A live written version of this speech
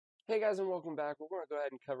Hey guys, and welcome back. We're going to go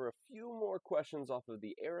ahead and cover a few more questions off of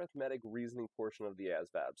the arithmetic reasoning portion of the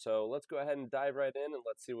ASVAB. So let's go ahead and dive right in and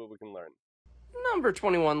let's see what we can learn. Number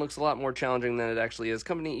 21 looks a lot more challenging than it actually is.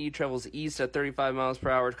 Company E travels east at 35 miles per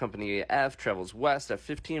hour. Company F travels west at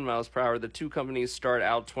 15 miles per hour. The two companies start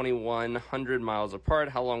out 2,100 miles apart.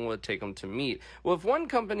 How long will it take them to meet? Well, if one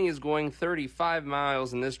company is going 35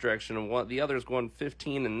 miles in this direction and the other is going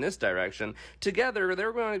 15 in this direction, together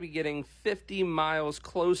they're going to be getting 50 miles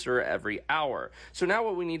closer every hour. So now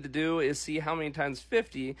what we need to do is see how many times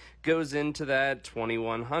 50 goes into that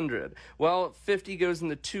 2,100. Well, 50 goes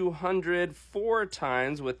into 200 4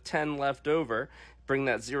 times with 10 left over. Bring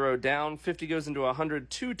that 0 down. 50 goes into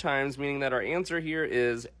 100 2 times, meaning that our answer here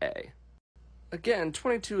is A. Again,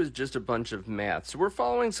 22 is just a bunch of math. So we're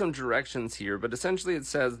following some directions here, but essentially it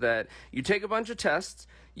says that you take a bunch of tests,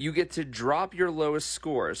 you get to drop your lowest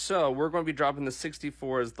score. So we're going to be dropping the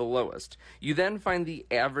 64 as the lowest. You then find the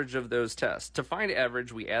average of those tests. To find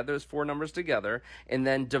average, we add those four numbers together and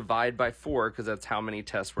then divide by 4 because that's how many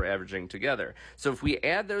tests we're averaging together. So if we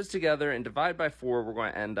add those together and divide by 4, we're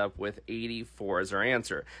going to end up with 84 as our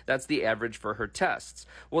answer. That's the average for her tests.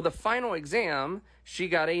 Well, the final exam, she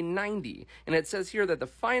got a 90. And it says here that the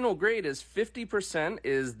final grade is 50%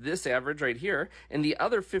 is this average right here, and the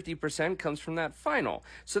other 50% comes from that final.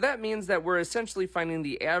 So that means that we're essentially finding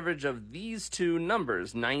the average of these two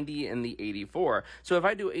numbers, 90 and the 84. So if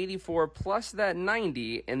I do 84 plus that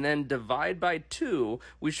 90 and then divide by 2,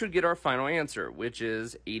 we should get our final answer, which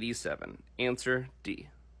is 87. Answer D.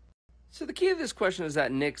 So the key to this question is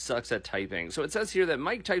that Nick sucks at typing. So it says here that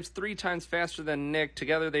Mike types 3 times faster than Nick.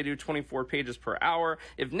 Together they do 24 pages per hour.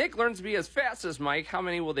 If Nick learns to be as fast as Mike, how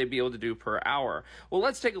many will they be able to do per hour? Well,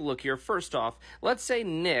 let's take a look here. First off, let's say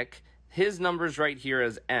Nick, his number's right here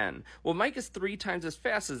as n. Well, Mike is 3 times as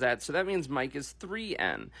fast as that, so that means Mike is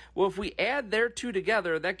 3n. Well, if we add their two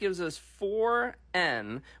together, that gives us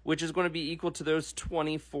 4n, which is going to be equal to those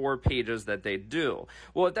 24 pages that they do.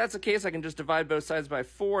 Well, if that's the case, I can just divide both sides by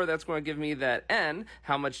 4. That's going to give me that n,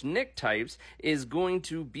 how much Nick types, is going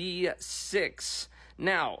to be 6.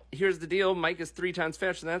 Now, here's the deal. Mike is 3 times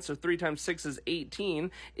faster than that, so 3 times 6 is 18.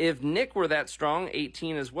 If Nick were that strong,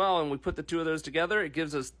 18 as well, and we put the two of those together, it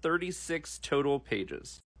gives us 36 total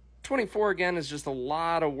pages. 24 again is just a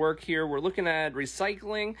lot of work here. We're looking at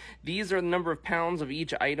recycling. These are the number of pounds of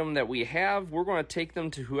each item that we have. We're going to take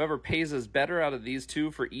them to whoever pays us better out of these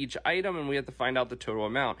two for each item, and we have to find out the total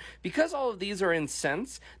amount. Because all of these are in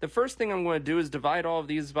cents, the first thing I'm going to do is divide all of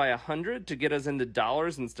these by 100 to get us into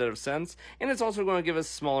dollars instead of cents, and it's also going to give us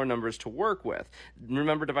smaller numbers to work with.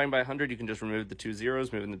 Remember, dividing by 100, you can just remove the 2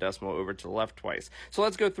 zeros, moving the decimal over to the left twice. So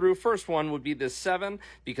let's go through. First one would be this 7,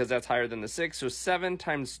 because that's higher than the 6, so 7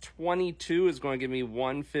 times 22 is going to give me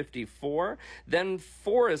 154. Then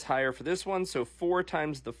 4 is higher for this one, so 4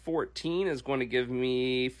 times the 14 is going to give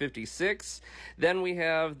me 56. Then we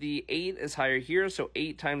have the 8 is higher here, so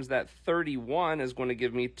 8 times that 31 is going to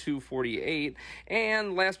give me 248.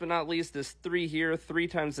 And last but not least, this 3 here, 3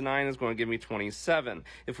 times the 9 is going to give me 27.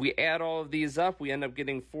 If we add all of these up, we end up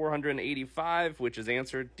getting 485, which is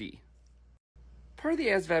answer D. Part of the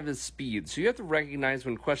ASVAB is speed, so you have to recognize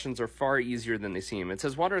when questions are far easier than they seem. It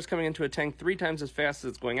says water is coming into a tank 3 times as fast as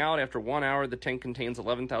it's going out. After 1 hour, the tank contains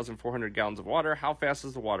 11,400 gallons of water. How fast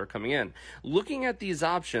is the water coming in? Looking at these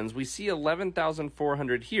options, we see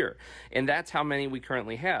 11,400 here, and that's how many we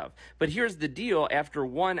currently have. But here's the deal. After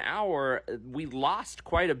 1 hour, we lost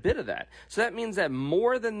quite a bit of that. So that means that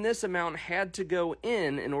more than this amount had to go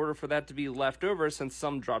in order for that to be left over, since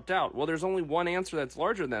some dropped out. Well, there's only one answer that's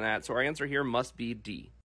larger than that, so our answer here must be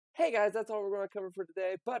D. Hey guys, that's all we're going to cover for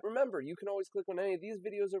today. But remember, you can always click on any of these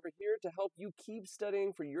videos over here to help you keep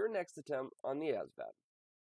studying for your next attempt on the ASVAB.